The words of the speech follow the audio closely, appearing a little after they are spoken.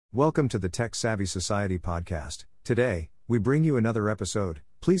Welcome to the Tech Savvy Society podcast. Today, we bring you another episode.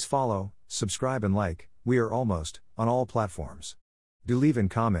 Please follow, subscribe, and like. We are almost on all platforms. Do leave in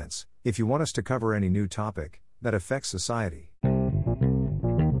comments if you want us to cover any new topic that affects society.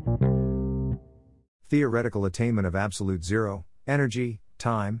 Theoretical attainment of absolute zero, energy,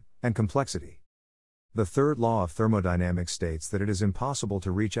 time, and complexity. The third law of thermodynamics states that it is impossible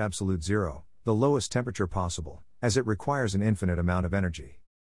to reach absolute zero, the lowest temperature possible, as it requires an infinite amount of energy.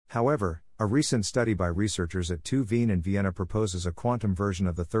 However, a recent study by researchers at TU Wien and Vienna proposes a quantum version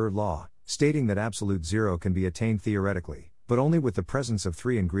of the third law, stating that absolute zero can be attained theoretically, but only with the presence of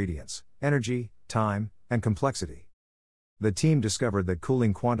three ingredients: energy, time, and complexity. The team discovered that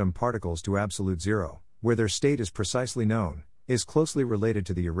cooling quantum particles to absolute zero, where their state is precisely known, is closely related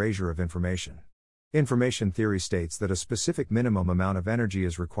to the erasure of information. Information theory states that a specific minimum amount of energy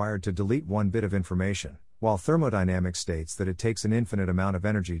is required to delete one bit of information, while thermodynamics states that it takes an infinite amount of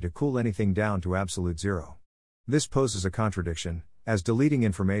energy to cool anything down to absolute zero. This poses a contradiction, as deleting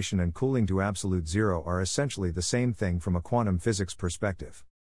information and cooling to absolute zero are essentially the same thing from a quantum physics perspective.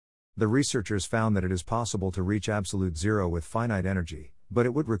 The researchers found that it is possible to reach absolute zero with finite energy, but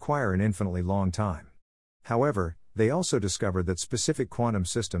it would require an infinitely long time. However, they also discovered that specific quantum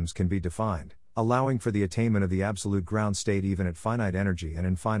systems can be defined, allowing for the attainment of the absolute ground state even at finite energy and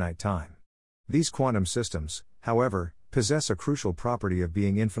in finite time. These quantum systems, however, possess a crucial property of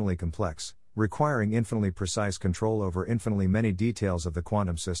being infinitely complex, requiring infinitely precise control over infinitely many details of the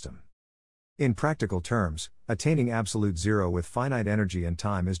quantum system. In practical terms, attaining absolute zero with finite energy and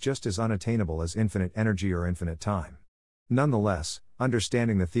time is just as unattainable as infinite energy or infinite time. Nonetheless,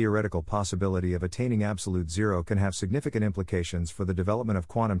 understanding the theoretical possibility of attaining absolute zero can have significant implications for the development of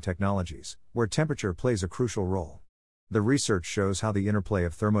quantum technologies, where temperature plays a crucial role. The research shows how the interplay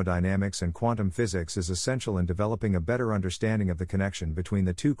of thermodynamics and quantum physics is essential in developing a better understanding of the connection between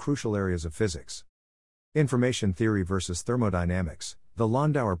the two crucial areas of physics. Information theory versus thermodynamics, the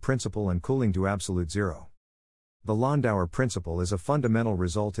Landauer principle and cooling to absolute zero. The Landauer principle is a fundamental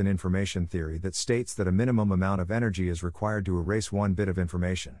result in information theory that states that a minimum amount of energy is required to erase one bit of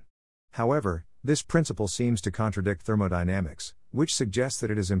information. However, this principle seems to contradict thermodynamics, which suggests that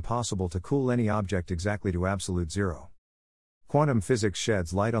it is impossible to cool any object exactly to absolute zero. Quantum physics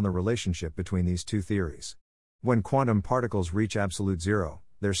sheds light on the relationship between these two theories. When quantum particles reach absolute zero,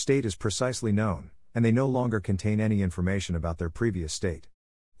 their state is precisely known, and they no longer contain any information about their previous state.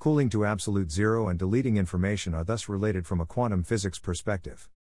 Cooling to absolute zero and deleting information are thus related from a quantum physics perspective.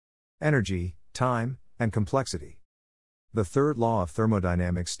 Energy, time, and complexity. The third law of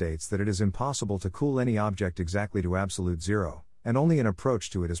thermodynamics states that it is impossible to cool any object exactly to absolute zero, and only an approach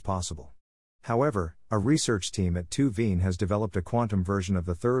to it is possible. However, a research team at TU Wien has developed a quantum version of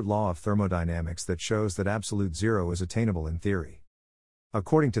the third law of thermodynamics that shows that absolute zero is attainable in theory.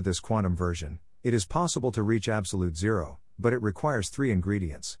 According to this quantum version, it is possible to reach absolute zero, but it requires three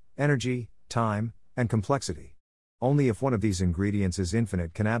ingredients: energy, time, and complexity. Only if one of these ingredients is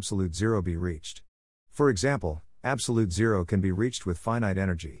infinite can absolute zero be reached. For example, absolute zero can be reached with finite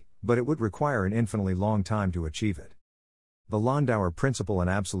energy, but it would require an infinitely long time to achieve it. The Landauer principle and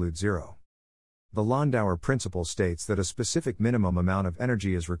absolute zero. The Landauer principle states that a specific minimum amount of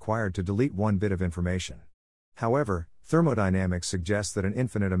energy is required to delete one bit of information. However, thermodynamics suggests that an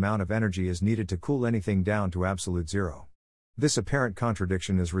infinite amount of energy is needed to cool anything down to absolute zero. This apparent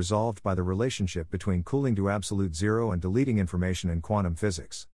contradiction is resolved by the relationship between cooling to absolute zero and deleting information in quantum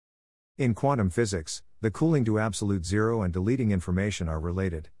physics. In quantum physics, the cooling to absolute zero and deleting information are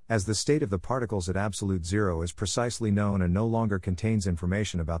related, as the state of the particles at absolute zero is precisely known and no longer contains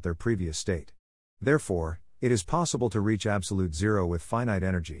information about their previous state. Therefore, it is possible to reach absolute zero with finite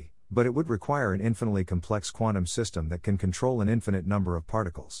energy, but it would require an infinitely complex quantum system that can control an infinite number of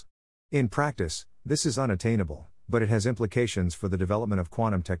particles. In practice, this is unattainable, but it has implications for the development of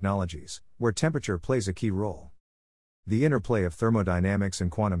quantum technologies, where temperature plays a key role. The interplay of thermodynamics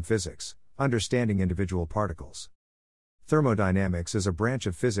and quantum physics, understanding individual particles. Thermodynamics is a branch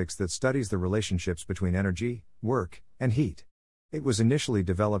of physics that studies the relationships between energy, work, and heat. It was initially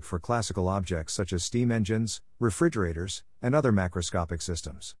developed for classical objects such as steam engines, refrigerators, and other macroscopic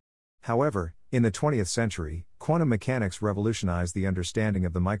systems. However, in the 20th century, quantum mechanics revolutionized the understanding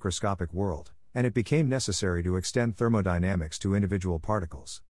of the microscopic world, and it became necessary to extend thermodynamics to individual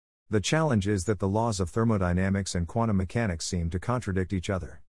particles. The challenge is that the laws of thermodynamics and quantum mechanics seem to contradict each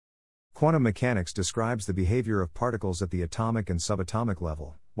other. Quantum mechanics describes the behavior of particles at the atomic and subatomic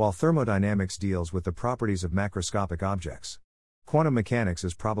level, while thermodynamics deals with the properties of macroscopic objects. Quantum mechanics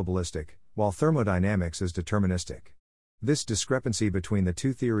is probabilistic, while thermodynamics is deterministic. This discrepancy between the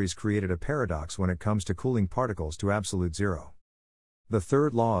two theories created a paradox when it comes to cooling particles to absolute zero. The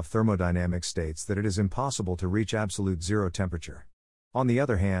third law of thermodynamics states that it is impossible to reach absolute zero temperature. On the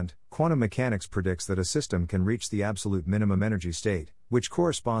other hand, quantum mechanics predicts that a system can reach the absolute minimum energy state, which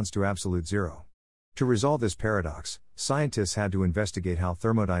corresponds to absolute zero. To resolve this paradox, scientists had to investigate how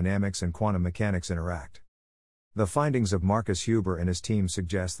thermodynamics and quantum mechanics interact. The findings of Markus Huber and his team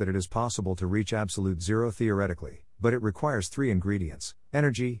suggest that it is possible to reach absolute zero theoretically, but it requires three ingredients: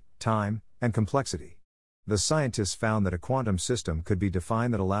 energy, time, and complexity. The scientists found that a quantum system could be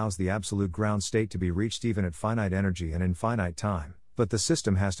defined that allows the absolute ground state to be reached even at finite energy and in finite time, but the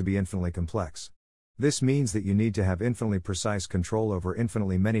system has to be infinitely complex. This means that you need to have infinitely precise control over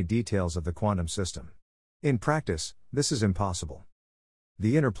infinitely many details of the quantum system. In practice, this is impossible.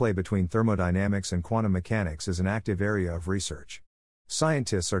 The interplay between thermodynamics and quantum mechanics is an active area of research.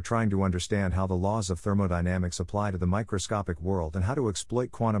 Scientists are trying to understand how the laws of thermodynamics apply to the microscopic world and how to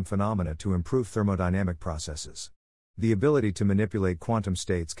exploit quantum phenomena to improve thermodynamic processes. The ability to manipulate quantum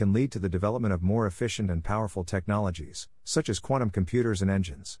states can lead to the development of more efficient and powerful technologies, such as quantum computers and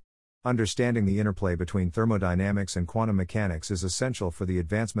engines. Understanding the interplay between thermodynamics and quantum mechanics is essential for the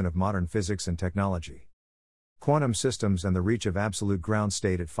advancement of modern physics and technology. Quantum systems and the reach of absolute ground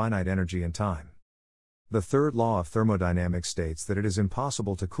state at finite energy and time. The third law of thermodynamics states that it is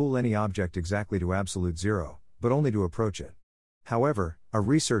impossible to cool any object exactly to absolute zero, but only to approach it. However, a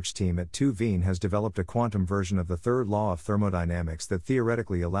research team at TU Wien has developed a quantum version of the third law of thermodynamics that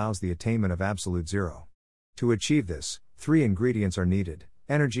theoretically allows the attainment of absolute zero. To achieve this, three ingredients are needed: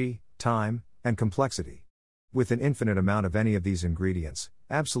 energy, time, and complexity. With an infinite amount of any of these ingredients,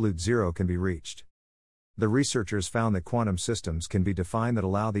 absolute zero can be reached. The researchers found that quantum systems can be defined that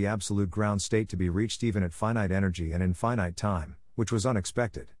allow the absolute ground state to be reached even at finite energy and in finite time, which was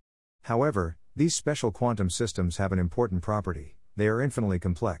unexpected. However, these special quantum systems have an important property: they are infinitely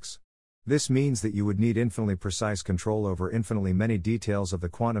complex. This means that you would need infinitely precise control over infinitely many details of the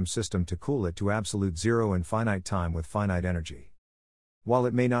quantum system to cool it to absolute zero in finite time with finite energy. While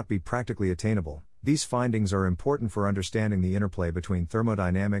it may not be practically attainable, these findings are important for understanding the interplay between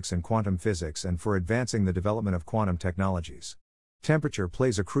thermodynamics and quantum physics and for advancing the development of quantum technologies. Temperature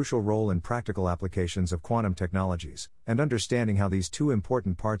plays a crucial role in practical applications of quantum technologies, and understanding how these two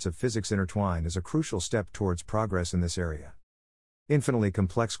important parts of physics intertwine is a crucial step towards progress in this area. Infinitely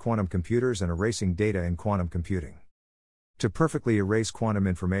complex quantum computers and erasing data in quantum computing. To perfectly erase quantum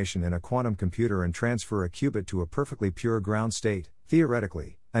information in a quantum computer and transfer a qubit to a perfectly pure ground state,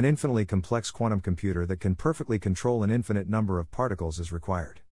 theoretically, an infinitely complex quantum computer that can perfectly control an infinite number of particles is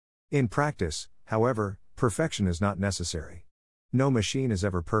required. In practice, however, perfection is not necessary. No machine is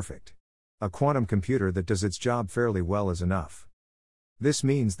ever perfect. A quantum computer that does its job fairly well is enough. This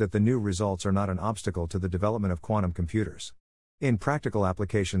means that the new results are not an obstacle to the development of quantum computers. In practical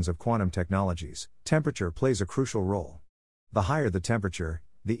applications of quantum technologies, temperature plays a crucial role. The higher the temperature,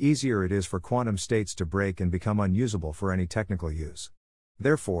 the easier it is for quantum states to break and become unusable for any technical use.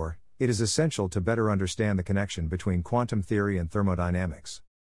 Therefore, it is essential to better understand the connection between quantum theory and thermodynamics.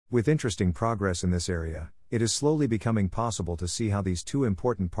 With interesting progress in this area, it is slowly becoming possible to see how these two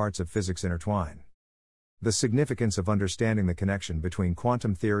important parts of physics intertwine. The significance of understanding the connection between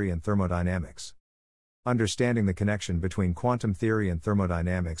quantum theory and thermodynamics. Understanding the connection between quantum theory and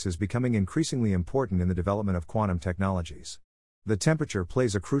thermodynamics is becoming increasingly important in the development of quantum technologies. The temperature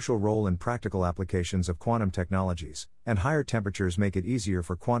plays a crucial role in practical applications of quantum technologies, and higher temperatures make it easier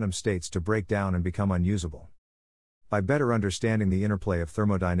for quantum states to break down and become unusable. By better understanding the interplay of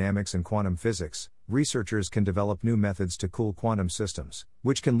thermodynamics and quantum physics, researchers can develop new methods to cool quantum systems,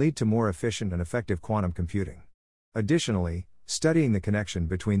 which can lead to more efficient and effective quantum computing. Additionally, studying the connection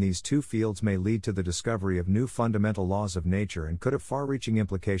between these two fields may lead to the discovery of new fundamental laws of nature and could have far-reaching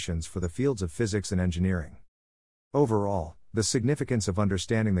implications for the fields of physics and engineering. Overall, the significance of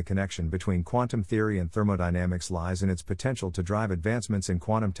understanding the connection between quantum theory and thermodynamics lies in its potential to drive advancements in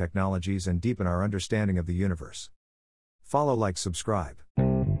quantum technologies and deepen our understanding of the universe. Follow, like, subscribe.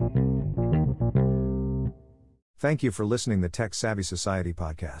 Thank you for listening to the Tech Savvy Society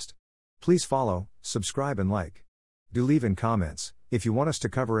podcast. Please follow, subscribe and like. Do leave in comments if you want us to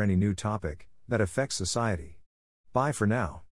cover any new topic that affects society. Bye for now.